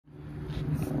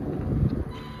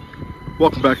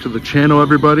Welcome back to the channel,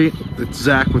 everybody. It's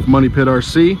Zach with Money Pit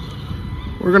RC.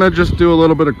 We're gonna just do a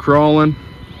little bit of crawling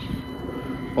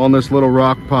on this little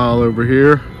rock pile over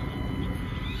here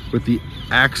with the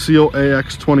Axial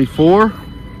AX24.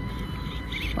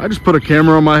 I just put a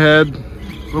camera on my head.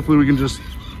 Hopefully we can just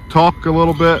talk a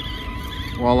little bit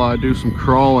while I do some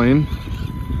crawling.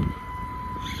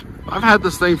 I've had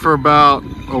this thing for about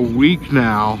a week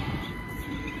now,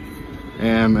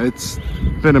 and it's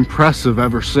been impressive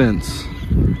ever since.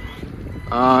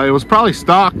 It was probably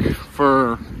stock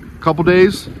for a couple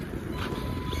days,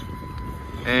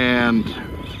 and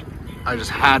I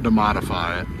just had to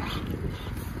modify it.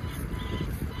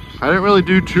 I didn't really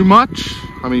do too much.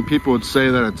 I mean, people would say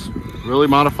that it's really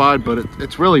modified, but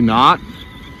it's really not.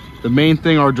 The main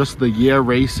thing are just the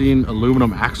Racing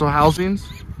aluminum axle housings.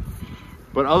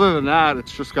 But other than that,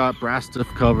 it's just got brass diff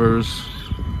covers,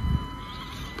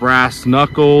 brass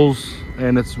knuckles,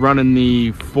 and it's running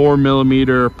the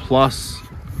 4mm plus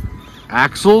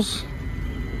axles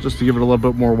just to give it a little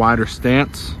bit more wider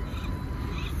stance.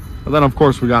 And then of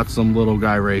course we got some little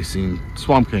guy racing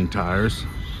Swamp King tires,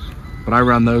 but I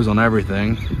run those on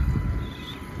everything.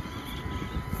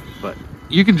 But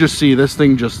you can just see this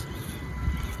thing just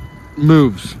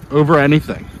moves over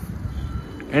anything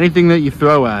that you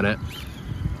throw at it.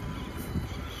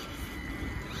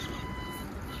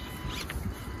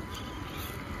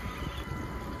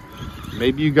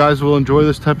 Maybe you guys will enjoy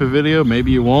this type of video,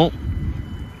 maybe you won't.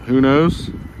 Who knows?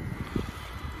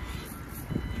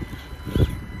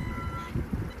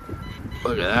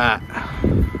 Look at that.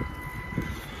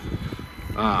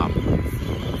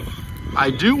 I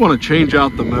do want to change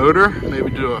out the motor, maybe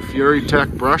do a Fury Tech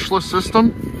brushless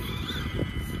system.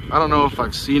 I don't know if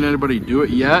I've seen anybody do it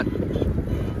yet.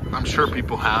 I'm sure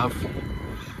people have,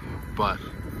 but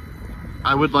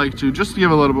I would like to just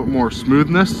give a little bit more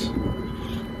smoothness.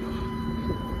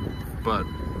 But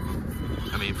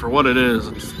I mean, for what it is,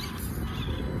 it's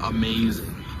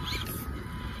amazing.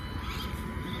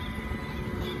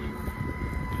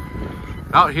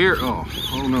 Out here, oh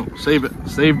no, saved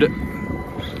it.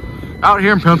 Out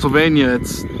here in Pennsylvania,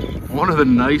 it's one of the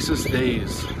nicest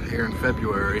days here in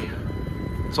February.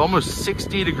 It's almost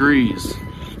 60 degrees.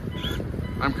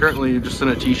 I'm currently just in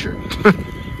a t-shirt.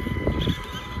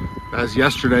 As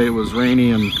yesterday it was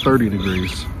rainy and 30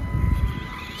 degrees.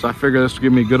 So I figured this would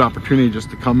give me a good opportunity just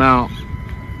to come out,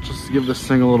 just to give this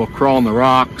thing a little crawl in the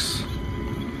rocks.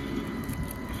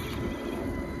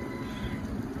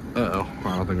 Uh-oh,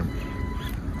 I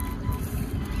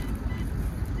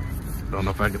don't know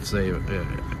if I could save it. Yeah.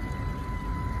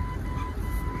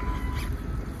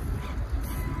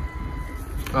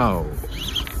 Oh.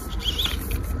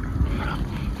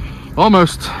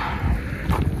 Almost.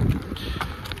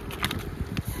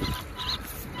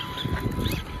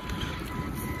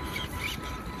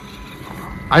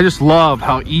 I just love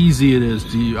how easy it is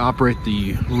to operate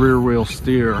the rear wheel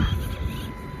steer.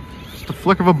 Just a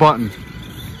flick of a button.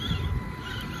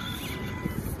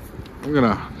 I'm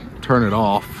gonna turn it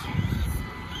off.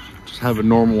 Just have a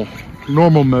normal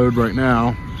mode right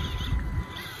now.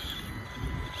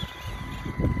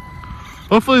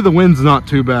 Hopefully the wind's not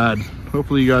too bad.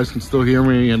 Hopefully you guys can still hear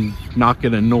me and not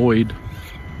get annoyed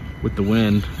with the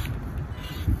wind.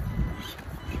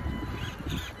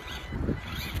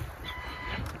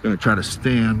 Gonna try to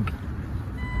stand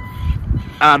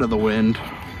out of the wind.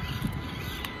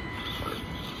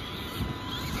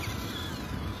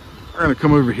 We're gonna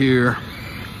come over here.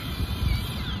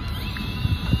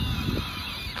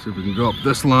 See if we can go up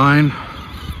this line.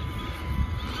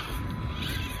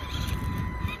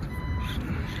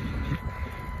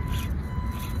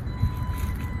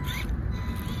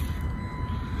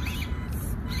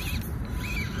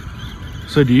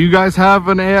 So do you guys have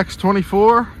an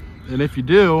AX24? And if you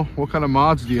do, what kind of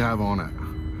mods do you have on it?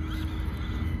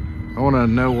 I want to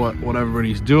know what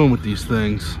everybody's doing with these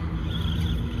things.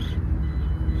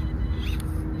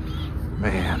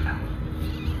 Man.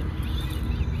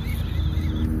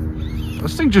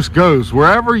 This thing just goes.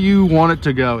 Wherever you want it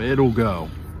to go, it'll go.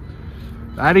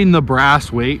 Adding the brass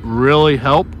weight really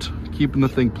helped keeping the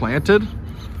thing planted.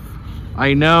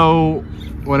 I know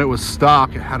when it was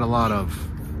stock, it had a lot of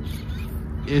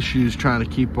issues trying to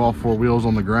keep all four wheels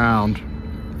on the ground,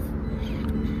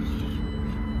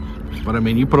 but I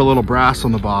mean, you put a little brass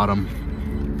on the bottom.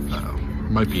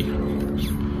 Might be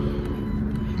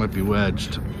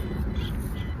wedged.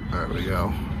 There we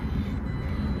go.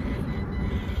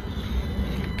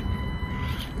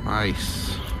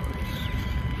 Nice.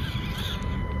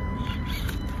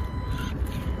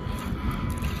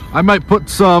 I might put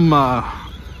some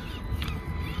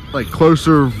like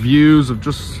closer views of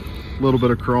just a little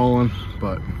bit of crawling,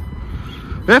 but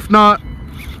if not,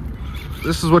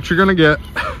 this is what you're gonna get.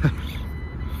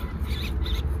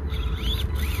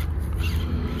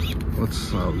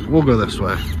 We'll go this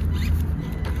way.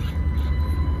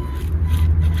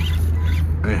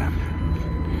 Man.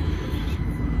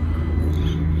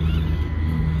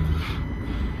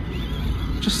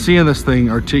 Just seeing this thing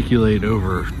articulate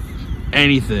over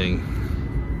anything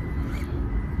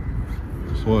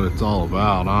is what it's all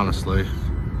about, honestly.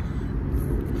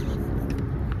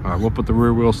 All right, we'll put the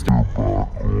rear wheel still.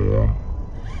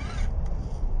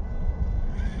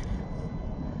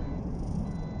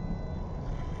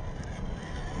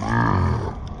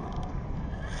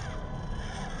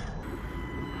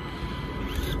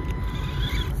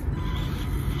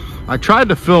 I tried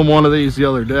to film one of these the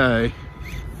other day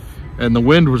and the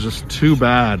wind was just too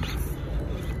bad.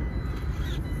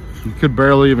 You could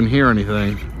barely even hear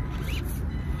anything.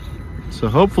 So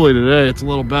hopefully today it's a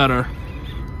little better.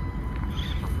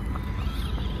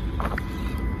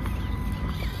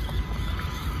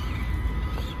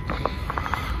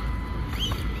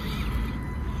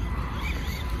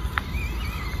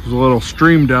 There's a little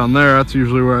stream down there. That's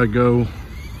usually where I go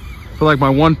for like my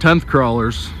 1/10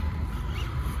 crawlers.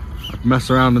 I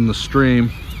mess around in the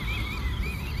stream.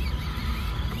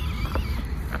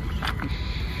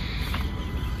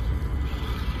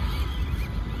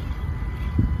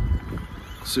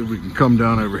 See if we can come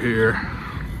down over here.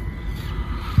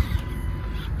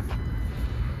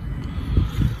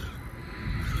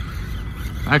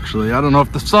 Actually, I don't know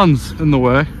if the sun's in the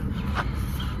way.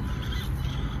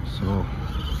 So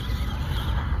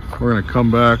we're gonna come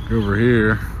back over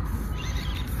here.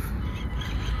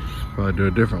 Probably do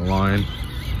a different line.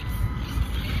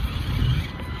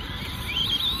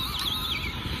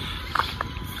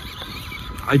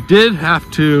 I did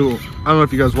have to, I don't know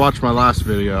if you guys watched my last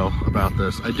video about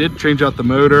this. I did change out the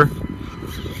motor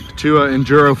to an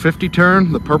Enduro 50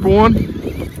 turn, the purple one.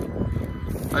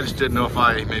 I just didn't know if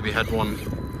I maybe had one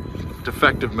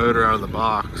defective motor out of the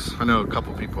box. I know a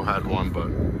couple people had one, but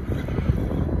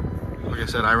like I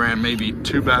said, I ran maybe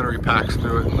 2 battery packs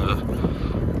through it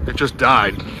and it just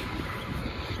died.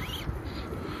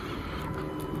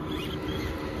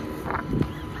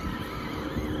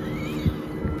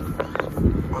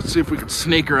 Let's see if we can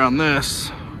snake around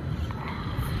this.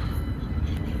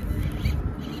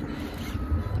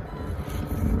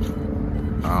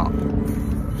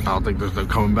 I don't think there's no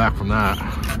coming back from that.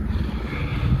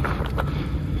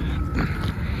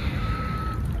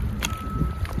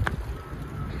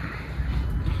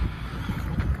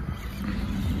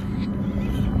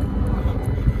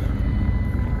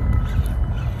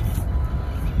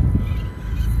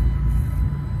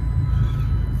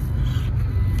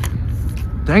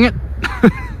 Dang it.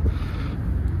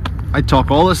 I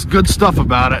talk all this good stuff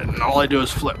about it and all I do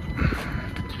is flip.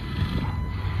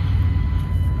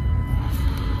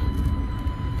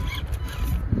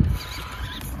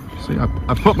 See,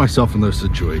 I put myself in those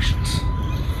situations.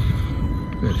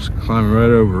 Yeah, just climbing right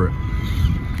over it.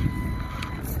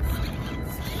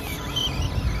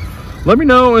 Let me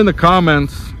know in the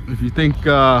comments if you think, if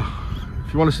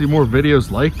you want to see more videos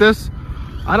like this.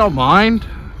 I don't mind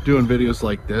doing videos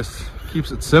like this.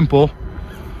 Keeps it simple.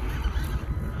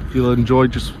 If you'll enjoy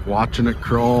just watching it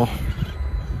crawl,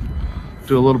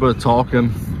 do a little bit of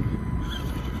talking.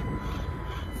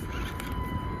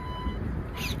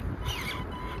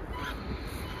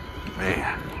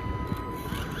 Man,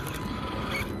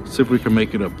 let's see if we can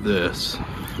make it up this.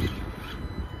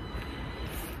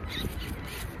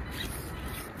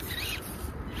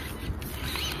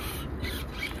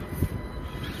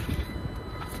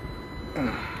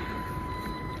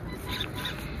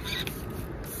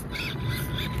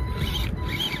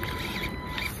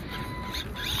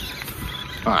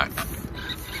 All right,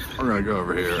 we're gonna go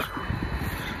over here.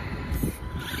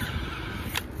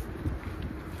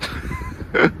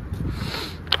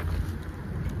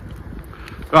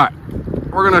 All right,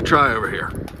 we're gonna try over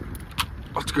here.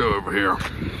 Let's go over here.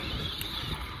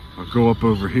 I'll go up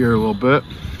over here a little bit.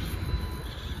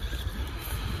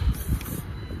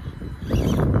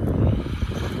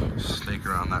 Snake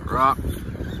around that rock.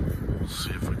 See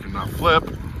if we can not flip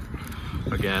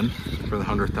again for the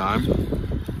 100th time.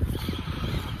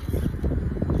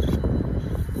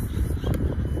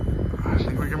 I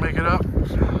think we can make it up.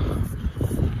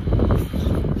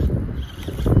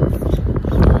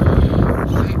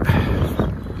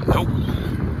 Nope.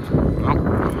 Well,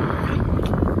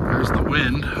 there's the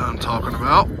wind I'm talking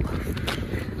about.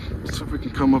 Let's see if we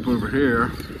can come up over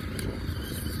here.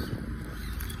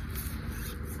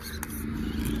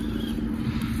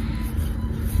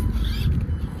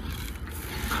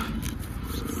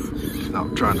 Now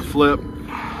I'm trying to flip.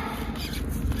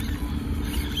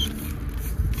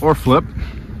 Or flip.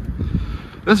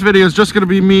 this video is just going to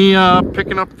be me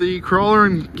picking up the crawler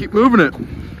and keep moving it.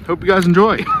 Hope you guys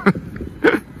enjoy.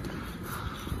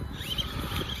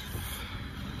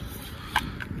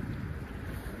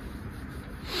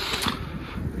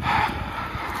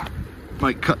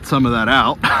 Might cut some of that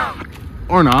out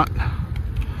or not.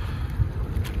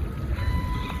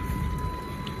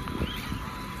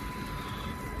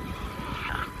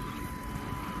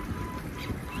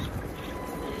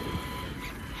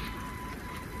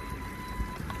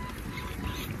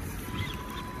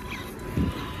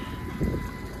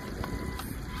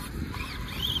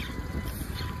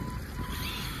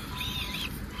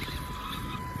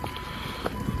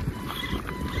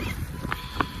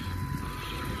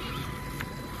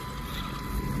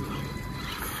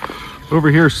 Over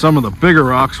here, some of the bigger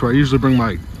rocks where I usually bring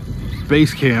my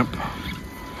base camp,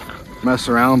 mess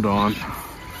around on.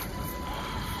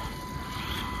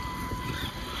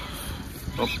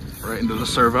 Oh, right into the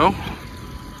servo.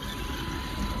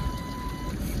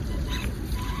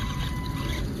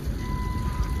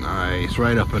 Nice,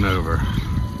 right up and over.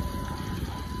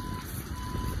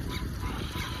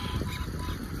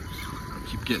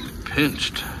 Keep getting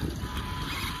pinched.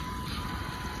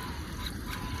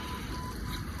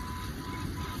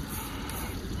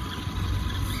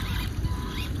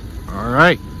 All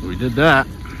right, we did that.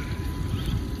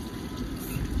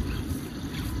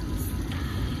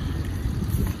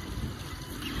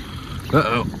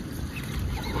 Uh-oh.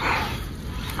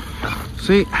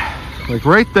 See, like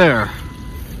right there,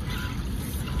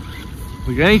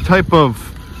 like any type of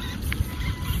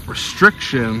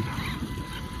restriction,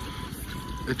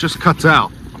 it just cuts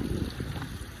out.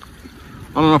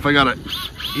 I don't know if I got an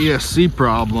ESC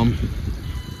problem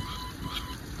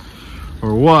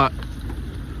or what,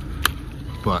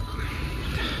 but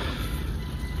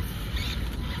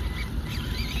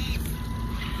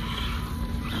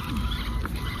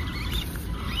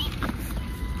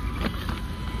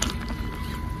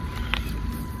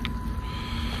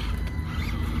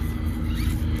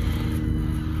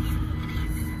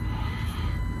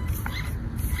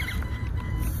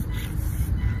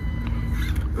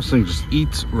this thing just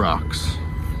eats rocks,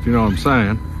 if you know what I'm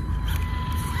saying.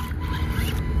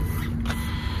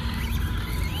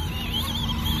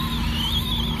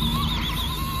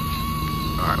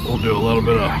 All right, we'll do a little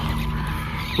bit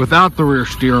of without the rear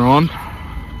steer on.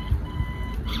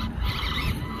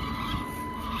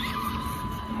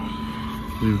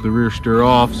 Leave the rear steer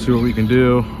off, see what we can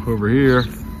do over here.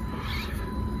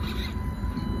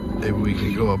 Maybe we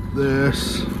can go up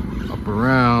this, up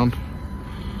around.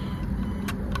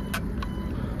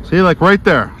 See, like right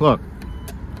there, look.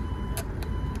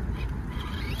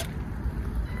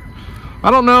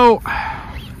 I don't know.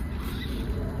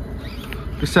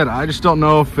 Like I said, I just don't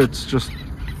know if it's just,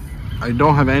 I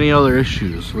don't have any other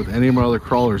issues with any of my other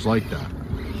crawlers like that.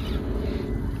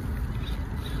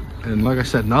 And like I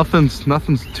said, nothing's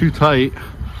too tight.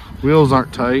 Wheels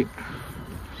aren't tight.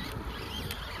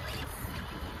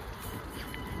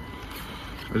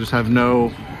 I just have no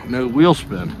wheel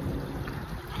spin.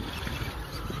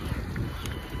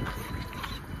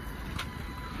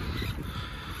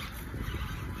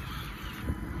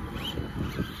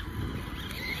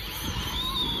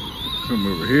 Come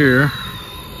over here,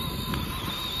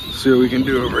 see what we can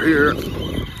do over here,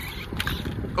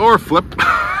 or flip.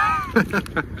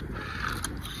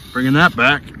 Bringing that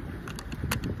back,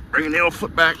 bringing the old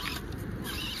flip back.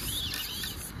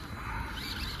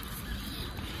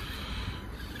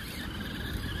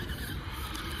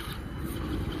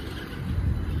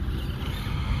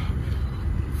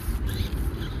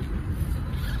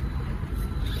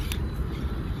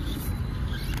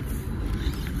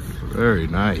 Very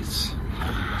nice.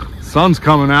 Sun's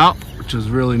coming out, which is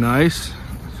really nice.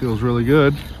 Feels really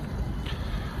good.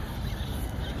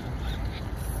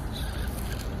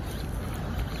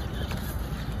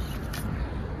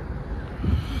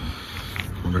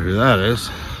 Wonder who that is.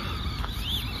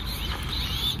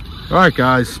 All right,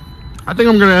 guys. I think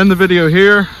I'm gonna end the video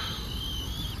here.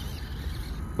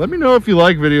 Let me know if you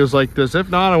like videos like this. If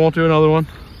not, I won't do another one.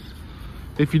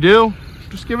 If you do,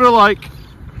 just give it a like.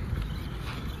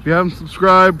 If you haven't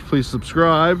subscribed, please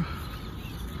subscribe.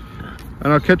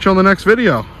 And I'll catch you on the next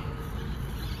video.